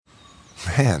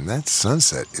Man, that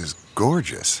sunset is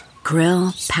gorgeous.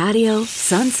 Grill, patio,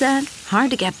 sunset.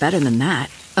 Hard to get better than that.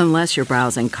 Unless you're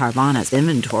browsing Carvana's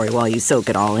inventory while you soak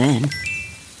it all in.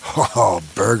 Oh,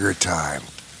 burger time.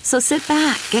 So sit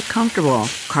back, get comfortable.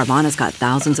 Carvana's got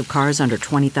thousands of cars under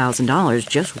 $20,000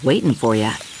 just waiting for you.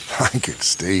 I could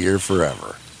stay here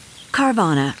forever.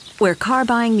 Carvana, where car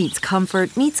buying meets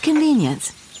comfort meets convenience.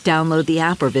 Download the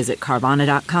app or visit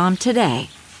Carvana.com today.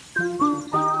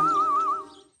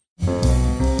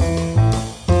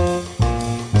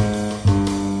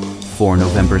 For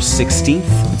November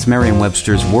 16th, it's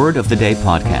Merriam-Webster's Word of the Day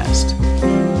podcast.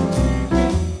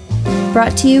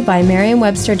 Brought to you by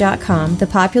Merriam-Webster.com, the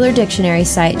popular dictionary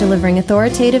site delivering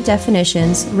authoritative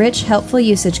definitions, rich, helpful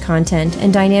usage content,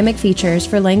 and dynamic features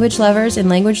for language lovers and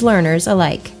language learners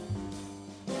alike.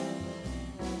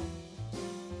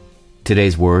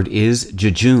 Today's word is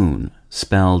jejune,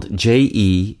 spelled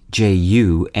jejune.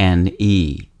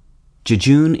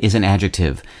 Jejune is an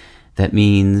adjective that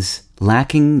means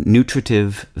lacking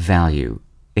nutritive value.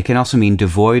 It can also mean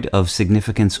devoid of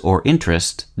significance or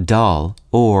interest, dull,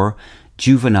 or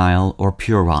juvenile or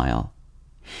puerile.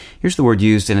 Here's the word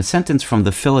used in a sentence from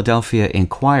the Philadelphia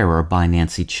Inquirer by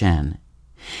Nancy Chen.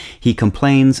 He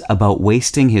complains about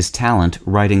wasting his talent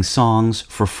writing songs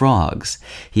for frogs.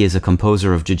 He is a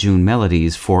composer of jejune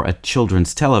melodies for a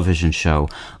children's television show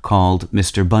called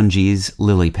Mr. Bungee's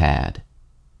Lily Pad.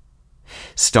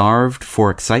 Starved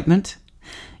for excitement?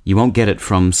 You won't get it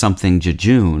from something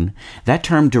jejune. That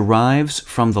term derives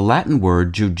from the Latin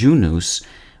word jejunus,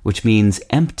 which means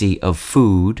empty of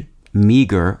food,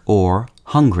 meager, or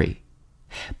hungry.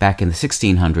 Back in the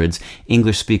 1600s,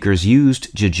 English speakers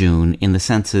used jejune in the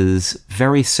senses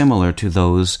very similar to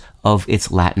those of its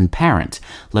Latin parent,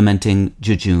 lamenting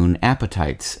jejune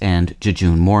appetites and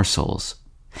jejune morsels.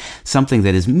 Something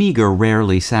that is meager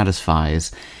rarely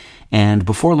satisfies, and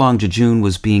before long jejune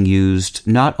was being used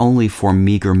not only for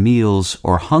meager meals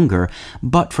or hunger,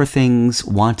 but for things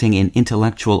wanting an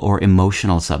intellectual or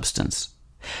emotional substance.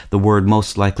 The word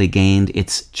most likely gained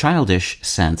its childish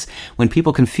sense when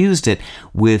people confused it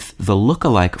with the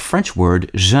look-alike French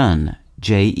word jeune,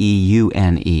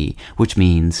 Jeune, which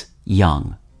means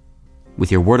young.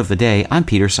 With your word of the day, I'm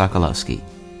Peter Sokolowski.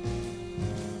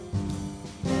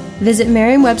 Visit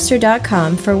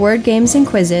Merriam-Webster.com for word games and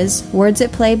quizzes, words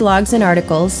at play blogs and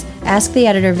articles, Ask the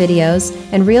Editor videos,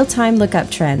 and real-time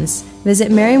lookup trends.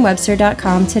 Visit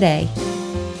Merriam-Webster.com today.